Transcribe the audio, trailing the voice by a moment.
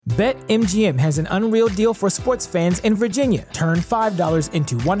BetMGM has an unreal deal for sports fans in Virginia. Turn $5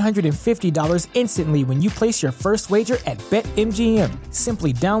 into $150 instantly when you place your first wager at BetMGM.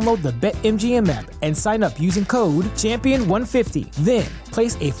 Simply download the BetMGM app and sign up using code Champion150. Then,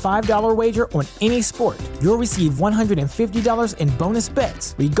 place a $5 wager on any sport. You'll receive $150 in bonus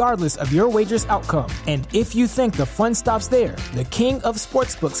bets, regardless of your wager's outcome. And if you think the fun stops there, the King of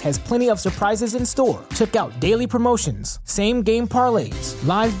Sportsbooks has plenty of surprises in store. Check out daily promotions, same-game parlays,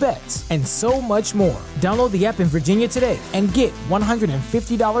 live bets, and so much more. Download the app in Virginia today and get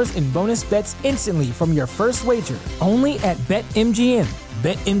 $150 in bonus bets instantly from your first wager. Only at BetMGM.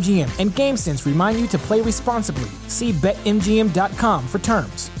 BetMGM and GameSense remind you to play responsibly. See BetMGM.com for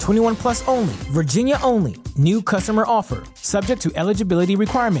terms. 21 plus only. Virginia only. New customer offer. Subject to eligibility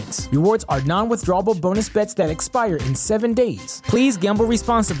requirements. Rewards are non-withdrawable bonus bets that expire in 7 days. Please gamble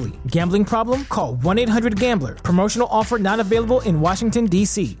responsibly. Gambling problem? Call 1-800-GAMBLER. Promotional offer not available in Washington,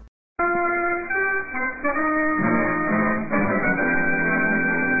 D.C.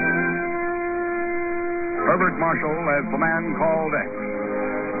 Herbert Marshall as the man called X.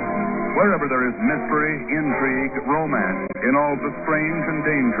 Wherever there is mystery, intrigue, romance, in all the strange and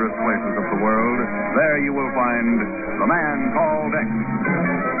dangerous places of the world, there you will find the man called X.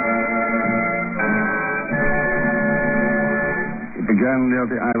 It began near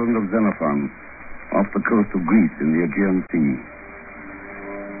the island of Xenophon, off the coast of Greece in the Aegean Sea.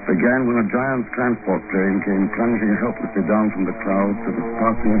 Began when a giant transport plane came plunging helplessly down from the clouds to the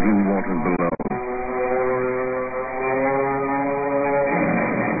sparkling blue waters below.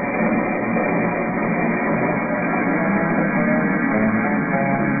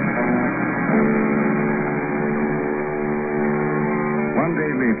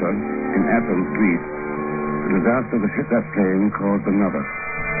 In Athens, Greece, the disaster that hit that plane caused another.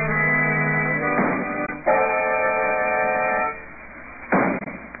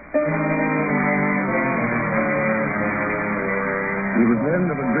 It was then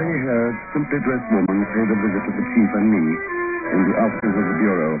that a gray-haired, simply dressed woman paid a visit to the chief and me in the offices of the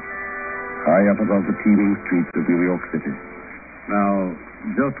Bureau, high up above the teeming streets of New York City. Now,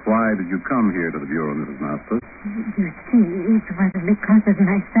 just why did you come here to the Bureau, Mrs. Masters? You see, it was because of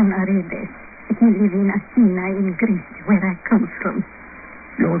my son Arides. He lives in Athena in Greece, where I come from.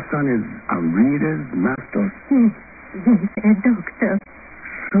 Your son is Arides Mastos? He's a doctor.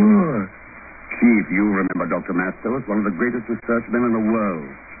 Sure. Chief, you remember Dr. Mastos, one of the greatest research men in the world.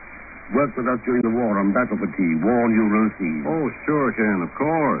 Worked with us during the war on battle fatigue, war neuroses. Oh, sure, Ken, of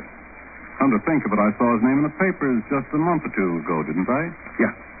course. Come to think of it, I saw his name in the papers just a month or two ago, didn't I?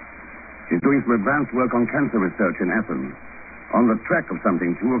 Yeah. He's doing some advanced work on cancer research in Athens. On the track of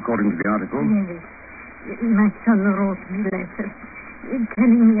something, too, according to the article. Yes. My son wrote me letters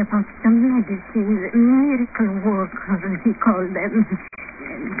telling me about some medicines, miracle workers, he called them.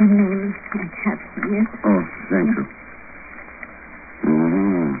 The names I have here. Oh, thank you.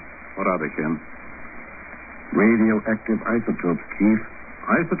 Mm-hmm. What are they, Ken? Radioactive isotopes, Chief.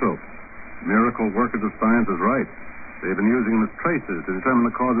 Isotopes? Miracle workers of science is right. They've been using them as tracers to determine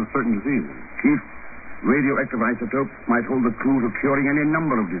the cause of certain diseases. Chief, radioactive isotopes might hold the clue to curing any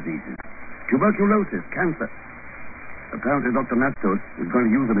number of diseases. Tuberculosis, cancer. Apparently, Dr. Mastos is going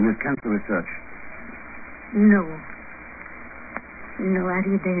to use them in his cancer research. No,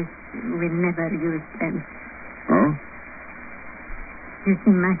 Arides will never use them. Oh? You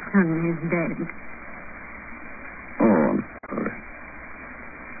see, my son is dead. Oh, I'm sorry.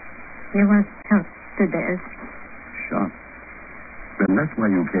 He was shot to death. Shot? Then that's why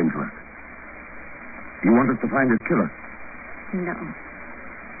you came to us. You want us to find his killer? No,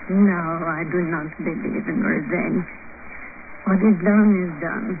 I do not believe in revenge. What is done is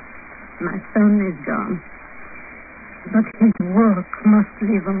done. My son is gone. But his work must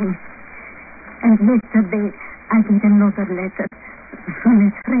live on. And yesterday, I get another letter from a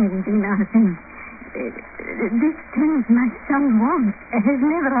friend in Athens. This thing my son wants has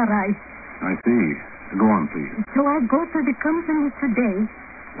never arrived. I see. Go on, please. So I go to the company today.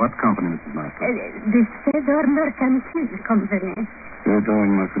 What company, Mrs. Masters? The Federal Mercantile Company. They're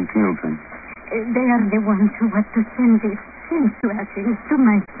doing mercantile thing. They are the ones who want to send this thing to Athens, to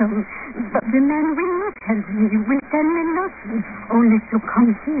my son. But the man will not help me, will tell me nothing, only to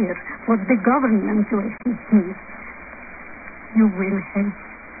come here for the government to assist me. You will help,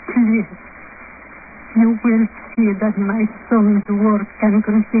 please. You will see that my son's work can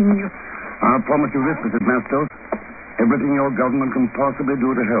continue. I'll promise you this, Mrs. Mastos. Everything your government can possibly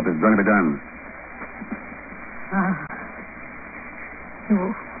do to help is going to be done.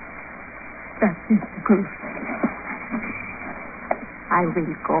 Oh, that is good. I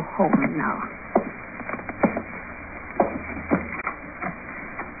will go home now.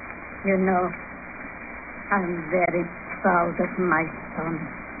 You know, I'm very proud of my son,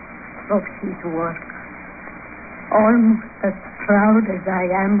 of his work. Almost as proud as I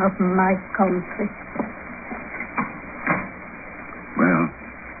am of my country. Well,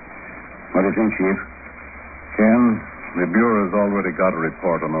 what do you think, Chief? Ken, the Bureau's already got a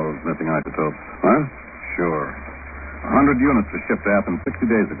report on those missing isotopes. Huh? Sure. 100 units were shipped to Athens 60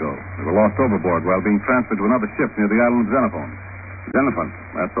 days ago. They were lost overboard while being transferred to another ship near the island of Xenophon. Xenophon?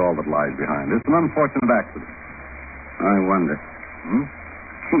 That's all that lies behind. It's an unfortunate accident. I wonder.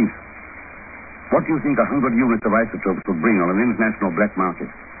 Chief, what do you think 100 units of isotopes would bring on an international black market,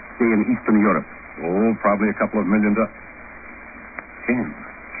 say in Eastern Europe? Oh, probably a couple of million dollars. Ken.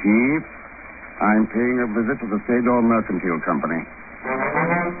 Chief, I'm paying a visit to the Sador Mercantile Company.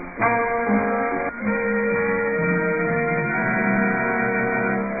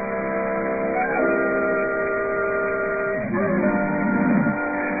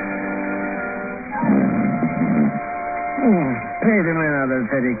 Pay them another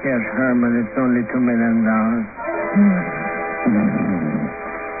petty cash, Herman. It's only $2 million.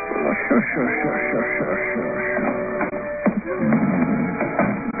 Sure.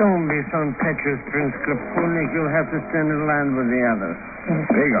 Don't be so impetuous, Prince Krapunik. You'll have to stand in line with the others.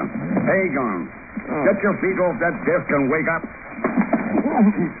 Pagan. Get your feet off that desk and wake up.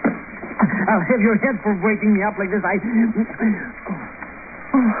 I'll have your head for waking me up like this.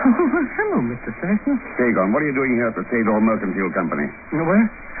 Hello, Mr. Thurston. Pagan, what are you doing here at the Sador Mercantile Company? Where?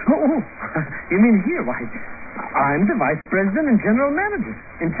 You mean here? Why, I'm the vice president and general manager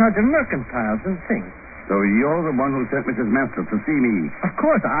in charge of mercantiles and things. So you're the one who sent Mrs. Masters to see me? Of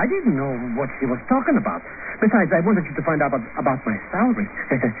course, I didn't know what she was talking about. Besides, I wanted you to find out about my salary.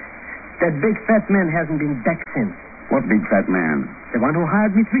 That big fat man hasn't been back since. What big fat man? The one who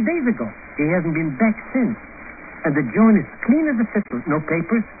hired me 3 days ago. He hasn't been back since. And the joint is clean as a fiddle. No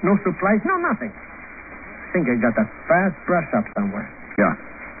papers, no supplies, no nothing. I think I got that fast brush up somewhere. Yeah.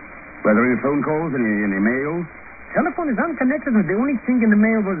 Were there any phone calls, any mail? Telephone is unconnected, and the only thing in the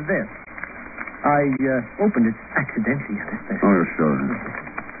mail was this. I opened it accidentally, you understand. Oh, sure.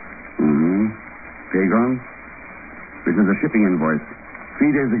 Pagan, this is a shipping invoice. 3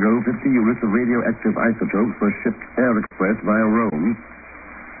 days ago, 50 units of radioactive isotopes were shipped air express via Rome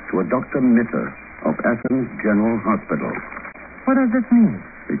to a Dr. Mitter of Athens General Hospital. What does this mean?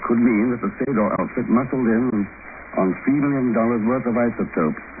 It could mean that the Sador outfit muscled in on $3 million worth of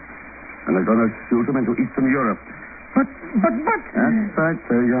isotopes and are going to shoot them into Eastern Europe. But... That's right,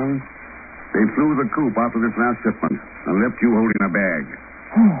 Pagan. They flew the coop after this last shipment and left you holding a bag.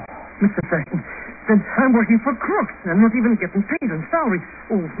 Oh, Mr. Thurston, then I'm working for crooks and not even getting paid on salary.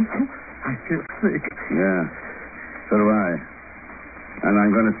 Oh, I feel sick. Yeah, so do I. And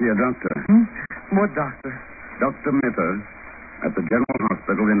I'm going to see a doctor. What doctor? Dr. Mitter at the General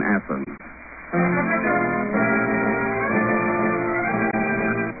Hospital in Athens.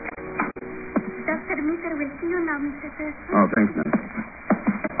 Dr. Mitter will see you now, Mr. Thurston. Oh, thanks, nurse.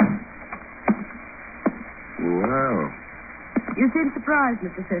 Well, You seem surprised,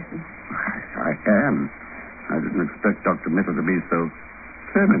 Mr. Thurston. I am. I didn't expect Dr. Mitter to be so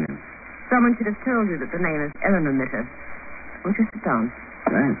feminine. Someone should have told you that the name is Eleanor Mitter. Won't you sit down?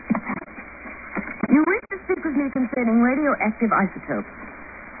 Thanks. You wish to speak with me concerning radioactive isotopes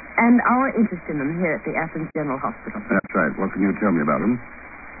and our interest in them here at the Athens General Hospital. That's right. What can you tell me about them?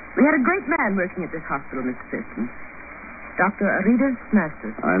 We had a great man working at this hospital, Mr. Thurston. Dr. Aridas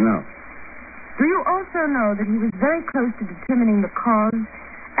Masters. I know. Do you also know that he was very close to determining the cause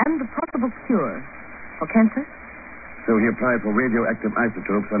and the possible cure for cancer? So he applied for radioactive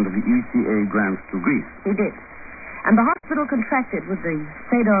isotopes under the ECA grants to Greece. He did. And the hospital contracted with the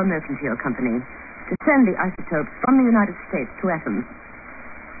Sador Mercantile Company to send the isotopes from the United States to Athens.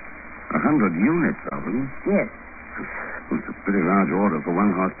 100 units of them? Yes. It's a pretty large order for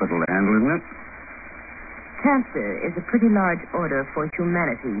one hospital to handle, isn't it? Cancer is a pretty large order for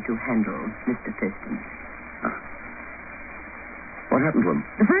humanity to handle, Mr. Thurston. What happened to him?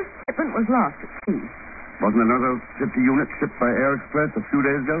 The first shipment was lost at sea. Wasn't another 50 units shipped by air express a few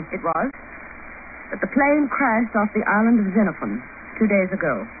days ago? It was. But the plane crashed off the island of Xenophon 2 days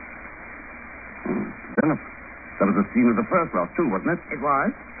ago. Xenophon. That was the scene of the first loss, too, wasn't it? It was.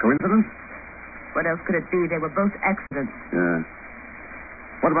 Coincidence? What else could it be? They were both accidents. Yeah.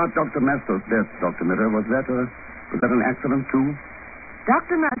 What about Dr. Masters' death, Dr. Mitter? Was that an accident, too?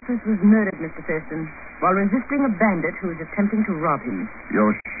 Dr. Masters was murdered, Mr. Thurston, while resisting a bandit who was attempting to rob him.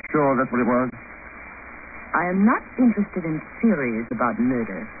 You're sure that's what it was? I am not interested in theories about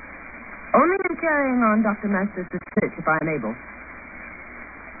murder. Only in carrying on Dr. Masters' research if I am able.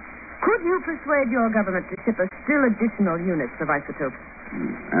 Could you persuade your government to ship us still additional units of isotopes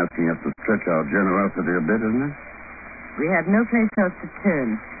Asking us to stretch our generosity a bit, isn't it? We have no place else to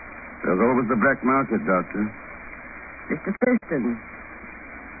turn. There's always the black market, Doctor. Mr. Thurston,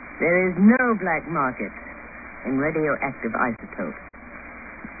 there is no black market in radioactive isotopes.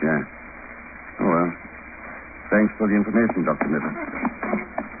 Yeah. Oh, well. Thanks for the information, Dr. Miller.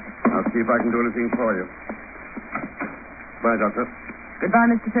 I'll see if I can do anything for you. Bye, Doctor.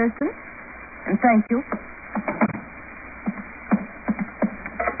 Goodbye, Mr. Thurston. And thank you.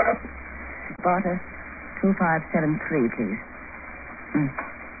 Barter, 2573, please.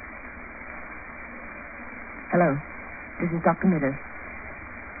 Hello. This is Dr. Miller.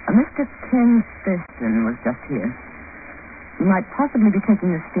 Mr. Ken Thurston was just here. He might possibly be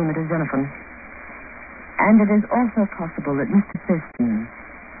taking the steamer to Xenophon. And it is also possible that Mr. Thurston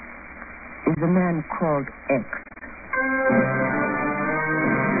is a man called X.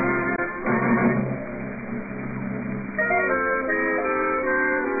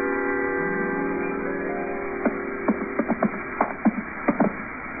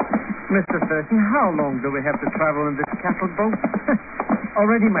 Mr. Thurston, how long do we have to travel in this cattle boat?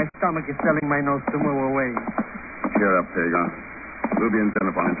 Already my stomach is telling my nose to move away. Cheer up, Hagar. We'll be in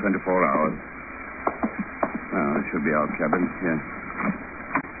Xenophon in 24 hours. Now, this should be our cabin. Here.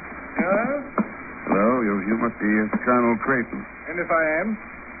 Yes? Hello, you must be Colonel Creighton. And if I am?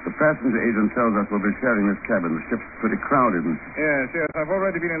 The passenger agent tells us we'll be sharing this cabin. The ship's pretty crowded. Yes. I've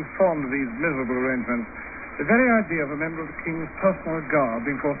already been informed of these miserable arrangements. The very idea of a member of the King's personal guard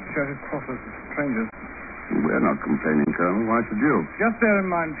being forced to share his quarters with strangers. We're not complaining, Colonel. Why should you? Just bear in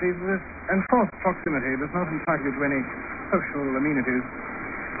mind, please, that this enforced proximity does not entitle you to any social amenities.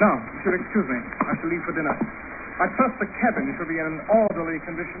 Now, if you'll excuse me, I shall leave for dinner. I trust the cabin shall be in an orderly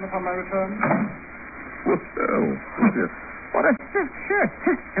condition upon my return. What's this? What a stiff shirt.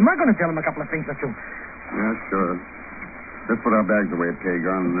 Am I going to tell him a couple of things or two? Yeah, sure. Let's put our bags away,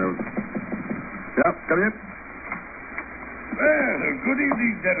 Pagan. Yeah, come in. Well, good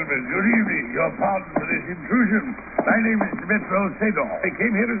evening, gentlemen. Good evening. Your pardon for this intrusion. My name is Metro Sedor. I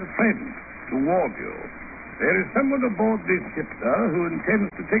came here as a friend to warn you. There is someone aboard this ship, sir, who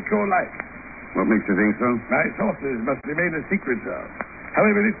intends to take your life. What makes you think so? My sources must remain a secret, sir.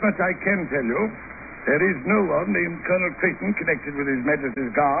 However, this much I can tell you. There is no one named Colonel Creighton connected with His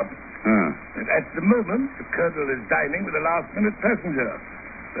Majesty's Guard. And at the moment, the Colonel is dining with a last-minute passenger,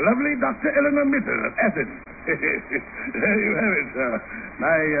 the lovely Dr. Eleanor Mittel of Athens. There you have it, sir.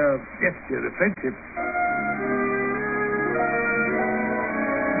 My gesture of friendship.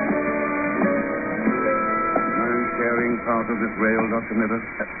 Mind sharing part of this rail, Dr. Miller?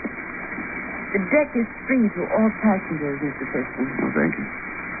 The deck is free to all passengers, Mr. Thurston. Oh, thank you.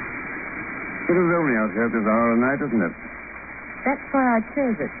 It is lonely out here at this hour of night, isn't it? That's why I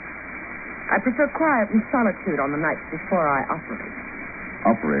chose it. I prefer quiet and solitude on the nights before I operate.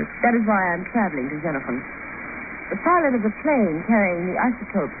 Operate? That is why I'm traveling to Xenophon. The pilot of the plane carrying the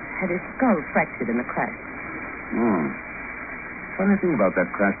isotopes had his skull fractured in the crash. Funny thing about that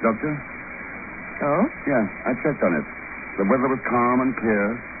crash, Doctor. Oh? Yeah, I checked on it. The weather was calm and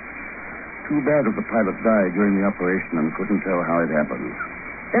clear. Too bad that the pilot died during the operation and couldn't tell how it happened.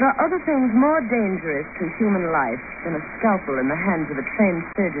 There are other things more dangerous to human life than a scalpel in the hands of a trained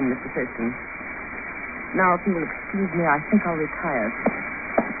surgeon, Mr. Thurston. Now, if you will excuse me, I think I'll retire.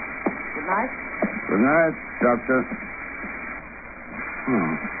 Good night. Good night, Doctor.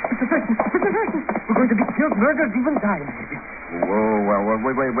 Mr. Thurston, we're going to be killed, murdered, even died. Whoa, well,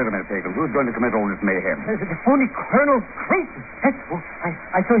 wait a minute, Pagan. Who's going to commit all this mayhem? The phony Colonel Creighton. Yes, well,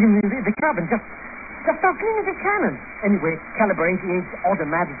 I saw him in the cabin, just how clean as a cannon. Anyway, caliber 88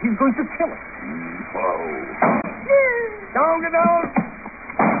 automatic. He's going to kill us. Whoa. Down, get down.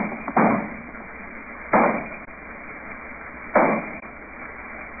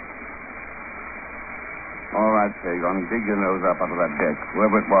 All right, Pagan. Dig your nose up out of that deck.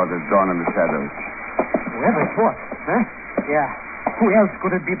 Whoever it was is gone in the shadows. Whoever it was, huh? Yeah. Who else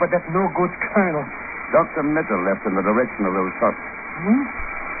could it be but that no-good colonel? Dr. Mittel left in the direction of those shots.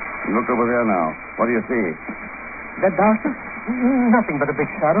 Look over there now. What do you see? That darkness? Nothing but a big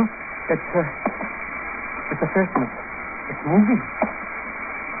shadow. It's the Thurston. It's moving.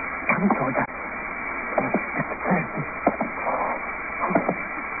 Coming toward us. Mr. Thurston.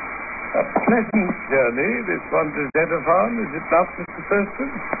 A pleasant journey, this one to Xenophon, is it not, Mr. Thurston?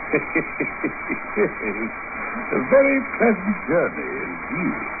 A very pleasant journey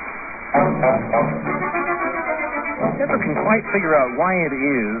indeed. Never can quite figure out why it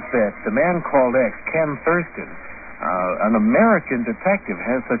is that the man called X, Ken Thurston, an American detective,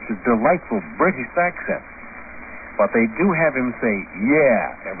 has such a delightful British accent. But they do have him say,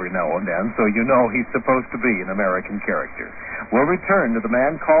 yeah, every now and then, so you know he's supposed to be an American character. We'll return to The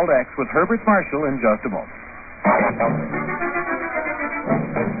Man Called X with Herbert Marshall in just a moment.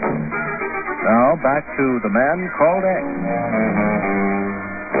 Now, back to The Man Called X.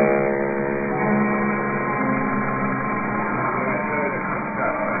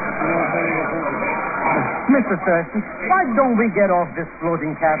 Mr. Thurston, why don't we get off this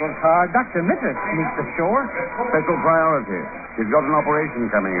floating cattle car? Dr. Mitter sneaked ashore. Special priority. He's got an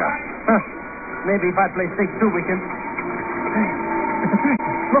operation coming up. Huh. Maybe if I play stick too, we can... Mr. Thurston,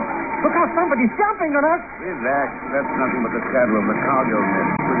 look how somebody's jumping on us. Relax. That's nothing but the cattle of the cargo net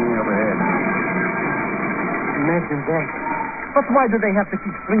swinging overhead. Imagine that. But why do they have to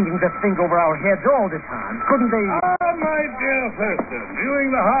keep swinging that thing over our heads all the time? Couldn't they... Ah, my dear Thurston,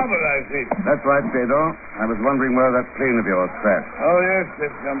 viewing the harbor, I see. That's right, Pedro. I was wondering where that plane of yours crashed. Oh, yes,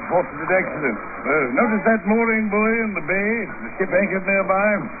 it's an unfortunate accident. Notice that mooring buoy in the bay? The ship anchored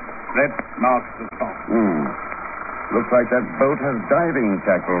nearby? That marks the spot. Looks like that boat has diving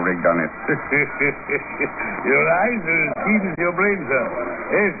tackle rigged on it. Your eyes are as keen as your brain, sir.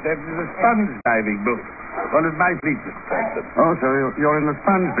 Yes, that is a sponge diving boat. One of my fleet, Mr. Franklin. Oh, so you're in the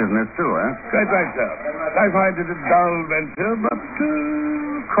sponge business, too, eh? Quite right, sir. I find it a dull venture, but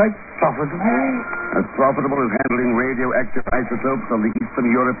quite profitable. As profitable as handling radioactive isotopes on the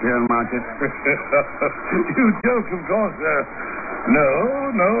Eastern European market? You joke, of course, sir.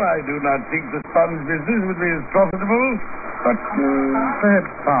 No, I do not think the sponge business would be as profitable, but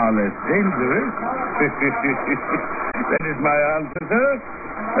perhaps far less dangerous. That is my answer, sir.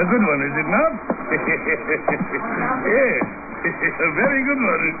 A good one, is it not? Yes, a very good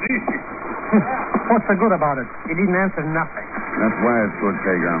one indeed. What's so good about it? He didn't answer nothing. That's why it's good,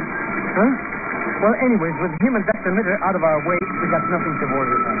 Pedro. Huh? Well, anyways, with him and Dr. Mitter out of our way, we got nothing to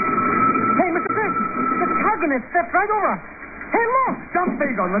worry about. Hey, Mr. Thurston, the cargo net stepped right over us. Hey, look! Jump,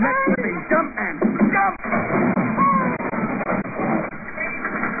 Pedro, on the next thing. Jump, man. Jump!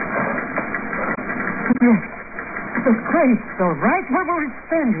 Yes. The crates, all right, where we were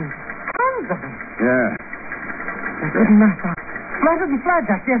standing. Tons of them. Yeah. They're good enough. Flatter than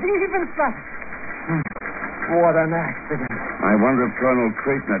flapjacks, yes, even flatter. What an accident. I wonder if Colonel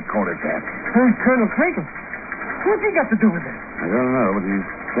Creighton had called it that. Colonel Creighton? What's he got to do with it? I don't know, but he's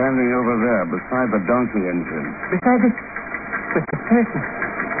standing over there beside the donkey engine. Beside it? Mr. Thurston,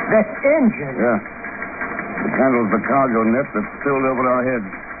 that engine? Yeah. It handles the cargo net that's filled over our heads.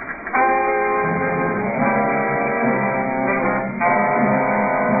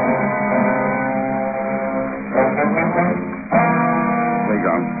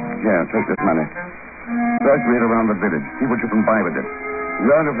 Yeah, take this money. Circulate around the village. See what you can buy with it.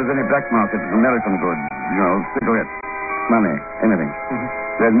 Learn if there's any black market of American goods. You know, cigarettes, money, anything.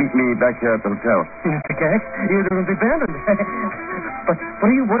 Then meet me back here at the hotel. Mr. Cash, you don't abandon me. But what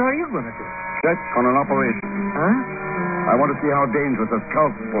are you going to do? Check on an operation. Huh? I want to see how dangerous a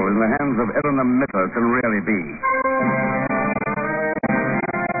scalpel in the hands of Eleanor Mitter can really be.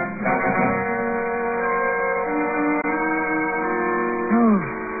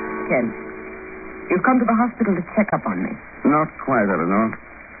 You've come to the hospital to check up on me. Not quite, Eleanor.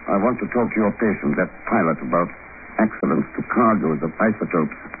 I want to talk to your patient, that pilot, about accidents to cargoes of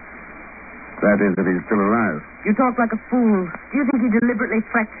isotopes. That is, if he's still alive. You talk like a fool. Do you think he deliberately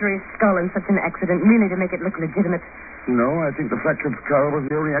fractured his skull in such an accident, merely to make it look legitimate? No, I think the fractured skull was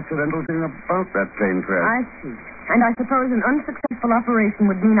the only accidental thing about that plane crash. I see. And I suppose an unsuccessful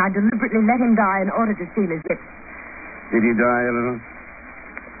operation would mean I deliberately let him die in order to seal his lips. Did he die, Eleanor?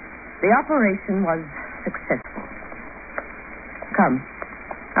 The operation was successful. Come.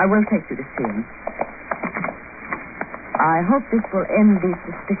 I will take you to see him. I hope this will end these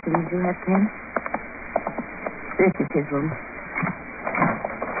suspicions you have, Ken. This is his room.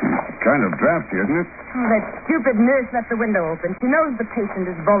 Kind of drafty, isn't it? Oh, that stupid nurse left the window open. She knows the patient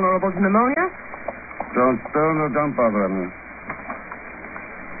is vulnerable to pneumonia. Don't bother him.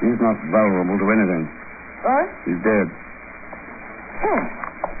 He's not vulnerable to anything. What? He's dead. Oh.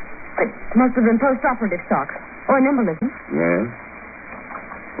 It must have been post-operative shock. Or an embolism. Yes.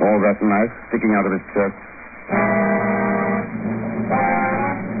 All that knife sticking out of his chest.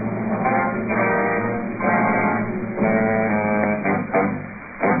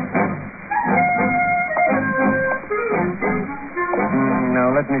 Now,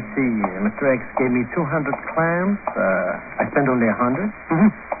 let me see. Mr. X gave me 200 clams. I spent only 100.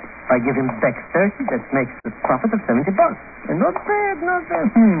 If I give him back 30, that makes a profit of $70. And not bad.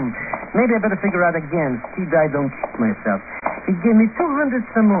 Maybe I better figure out again. See, I don't cheat myself. He gave me 200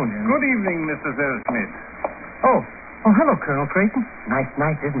 simoleons. Good evening, Mr. Smith. Oh, hello, Colonel Creighton. Nice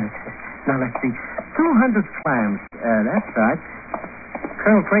night, isn't it? Now, let's see. 200 clams. That's right.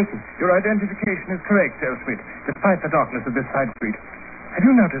 Colonel Creighton. Your identification is correct, Elsmith, despite the darkness of this side street. Have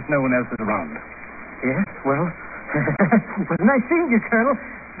you noticed no one else is around? Yes, well... well, nice seeing you, Colonel.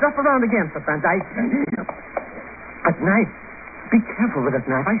 Drop around again, Sir Franz. But knife. Be careful with that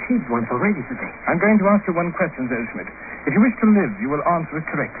knife. I shaved once already today. I'm going to ask you one question, Elsmith. If you wish to live, you will answer it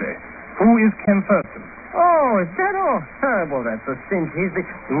correctly. Who is Ken Thurston? Oh, is that all? Well, that's a cinch. He's the...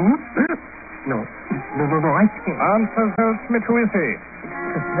 No, I can't. Answer, Elsmith, who is he?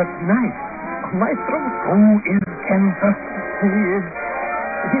 That's knife. My throat. Who is Ken Thurston? He is...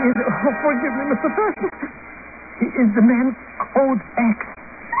 Oh, forgive me, Mr. Thurston. He is the man called X.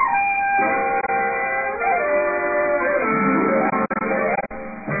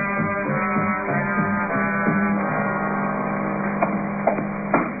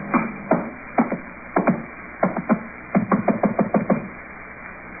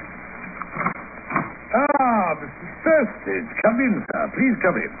 Thurston, come in, sir. Please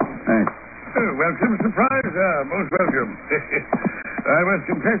come in. Thanks. Oh, welcome. Surprise, sir. Most welcome. I must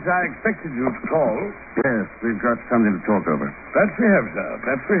confess I expected you to call. Yes, we've got something to talk over. Perhaps we have, sir.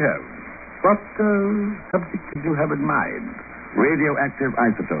 Perhaps we have. What subject did you have in mind? Radioactive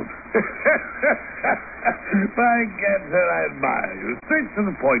isotopes. By gad, sir, I admire you. Straight to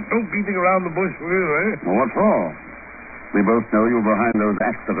the point. No beating around the bush for you, eh? Well, what for? We both know you were behind those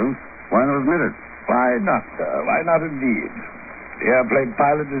accidents. Why not admit it? Why not, sir? Why not indeed? The airplane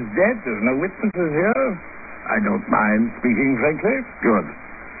pilot is dead. There's no witnesses here. I don't mind speaking frankly. Good.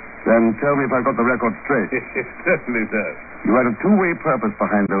 Then tell me if I got the record straight. Certainly, sir. You had a two-way purpose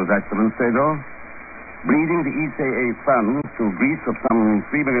behind those accidents, Sador. Bleeding the ECA funds to Greece of some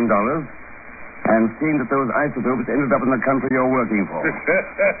 $3 million and seeing that those isotopes ended up in the country you're working for. I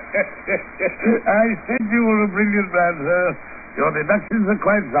said you were a brilliant man, sir. Your deductions are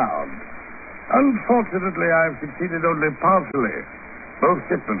quite sound. Unfortunately, I've succeeded only partially. Both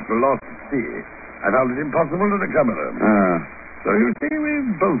shipments were lost at sea. I found it impossible to recover them. So you see,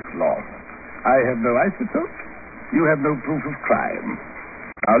 we've both lost. I have no isotopes. You have no proof of crime.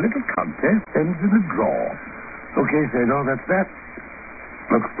 Our little contest ends in a draw. Okay, Sador, that's that.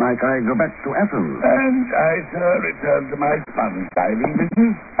 Looks like I go back to Athens. And I, sir, return to my sponge diving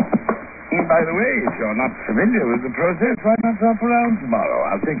business. By the way, if you're not familiar with the process, why not drop around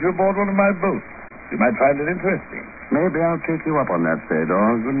tomorrow? I'll take you aboard one of my boats. You might find it interesting. Maybe I'll take you up on that,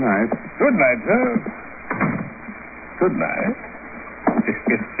 Sador. Good night. Good night, sir. Good night.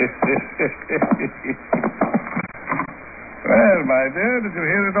 Well, my dear, did you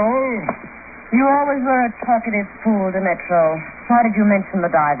hear it all? You always were a talkative fool, Demetro. Why did you mention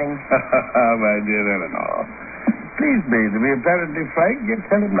the diving? My dear Eleanor, please me to be apparently frank, yet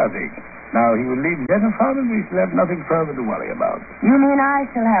tell him nothing. Now, he will leave Jennifer, and we shall have nothing further to worry about. You mean I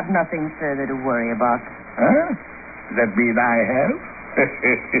shall have nothing further to worry about? Huh? Does that mean I have?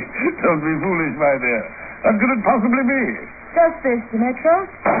 Don't be foolish, my dear. What could it possibly be? Just this, Demetro.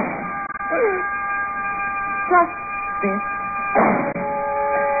 Just this.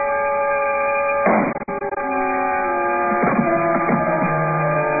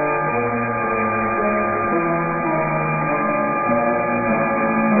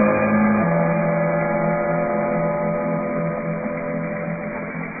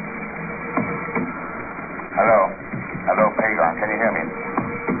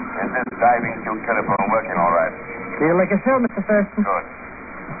 Feel like a shell, Mr. Thurston. Good.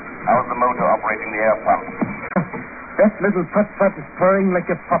 How's the motor operating the air pump? That little putt-putt is purring like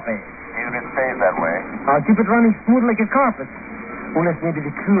a puppy. See that it stays that way. I'll keep it running smooth like a carpet. Unless maybe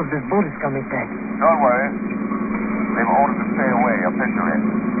the crew of this boat is coming back. Don't worry. They've ordered to stay away officially.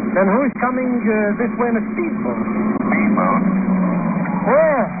 Then who is coming this way in a speedboat? Speedboat?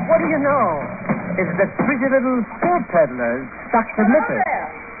 Well, what do you know? It's that pretty little sport peddler, Dr. Mitter.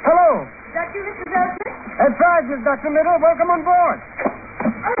 Hello. Is that you, Mr. Zeltman? That's right, Miss Dr. Mitter. Welcome on board.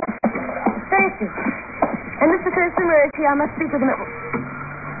 Thank you. And Mr. Thurston, where is he? I must speak with him at...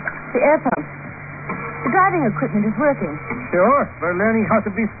 The air pump. The driving equipment is working. Sure. We're learning how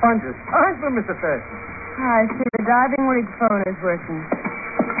to be sponges. Aren't we, Mr. Thurston? I see the diving rig phone is working.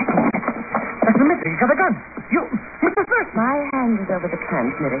 Dr. Mitter, you got a gun. You, Mr. Thurston. My hand is over the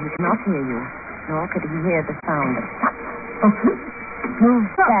transmitter. He cannot hear you. Nor could he hear the sound of... Move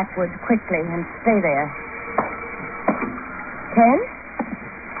backwards quickly and stay there. Ken?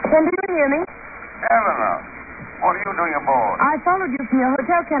 Ken, do you hear me? Eleanor, what are you doing aboard? I followed you from your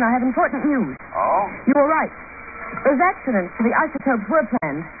hotel, Ken. I have important news. Oh? You were right. Those accidents for the isotopes were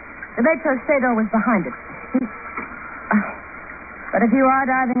planned. Demetro Sador was behind it. But if you are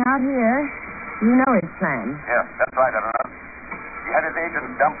diving out here, you know his plan. Yes, that's right, Eleanor. He had his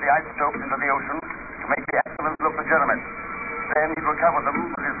agents dump the isotopes into the ocean to make the accidents look legitimate. Then he'd recover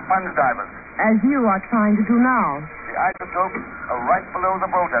them with his sponge divers. As you are trying to do now. The isotopes are right below the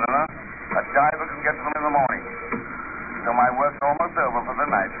boat, Eleanor. A diver can get to them in the morning. So my work's almost over for the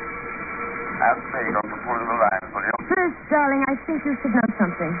night. Ask Pagan to pull in the lines, will you? First, darling, I think you should know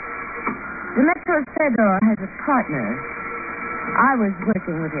something. Demetrio Fedor has a partner. I was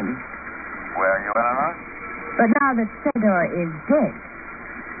working with him. Where are you, Eleanor? But now that Fedor is dead,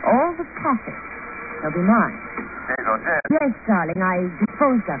 all the profits will be mine. Fedor dead? Yes, darling, I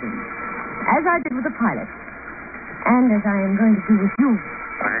disposed of him. As I did with the pilot. And as I am going to do with you.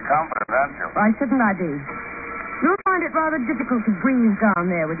 Pretty confident, aren't you? Why shouldn't I be? You'll find it rather difficult to breathe down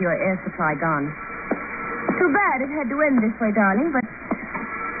there with your air supply gone. Too bad it had to end this way, darling, but...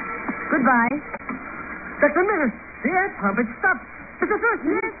 Goodbye. Just a minute. The air pump, it stopped. Mr.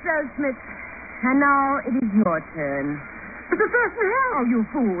 Thurston. Yes, Sir Smith. And now it is your turn. Mr. Thurston, Oh, you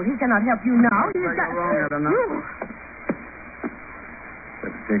fool. He cannot help you now. He's Where got... you're wrong, Eleanor. You...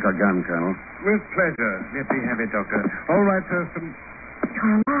 Let's take our gun, Colonel. With pleasure. Let me have it, Doctor. All right, Thurston.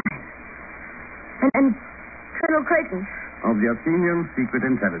 You're alive. And Colonel Creighton. Of the Athenian Secret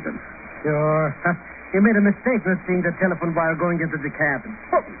Intelligence. Sure. You made a mistake not seeing the telephone wire going into the cabin.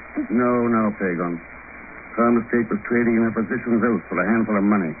 No, Pagan. Her mistake was trading in her physician's oath for a handful of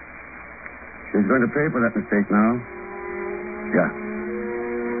money. She's going to pay for that mistake now. Yeah.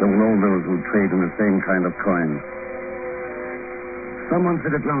 So will all those who trade in the same kind of coin. Someone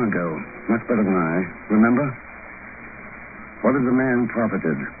said it long ago, much better than I. Remember? What is a man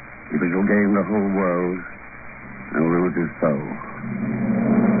profited if he shall gain the whole world and lose his soul?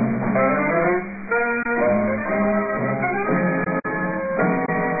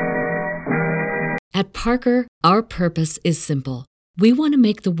 At Parker, our purpose is simple. We want to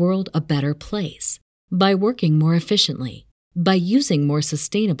make the world a better place by working more efficiently, by using more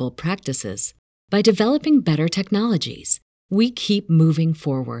sustainable practices, by developing better technologies. We keep moving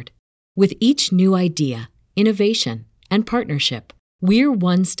forward. With each new idea, innovation, and partnership, we're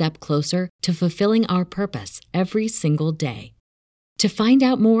one step closer to fulfilling our purpose every single day. To find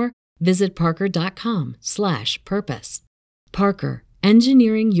out more, visit parker.com/purpose. Parker,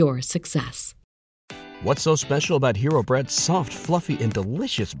 engineering your success. What's so special about Hero Bread's soft, fluffy, and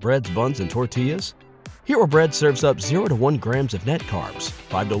delicious breads, buns, and tortillas? Hero Bread serves up 0 to 1 grams of net carbs,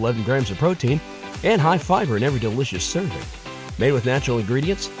 5 to 11 grams of protein, and high fiber in every delicious serving. Made with natural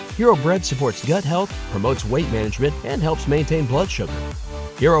ingredients, Hero Bread supports gut health, promotes weight management, and helps maintain blood sugar.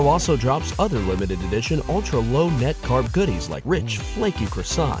 Hero also drops other limited edition ultra-low net carb goodies like rich, flaky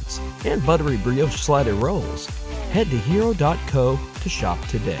croissants and buttery brioche slider rolls. Head to hero.co to shop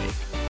today.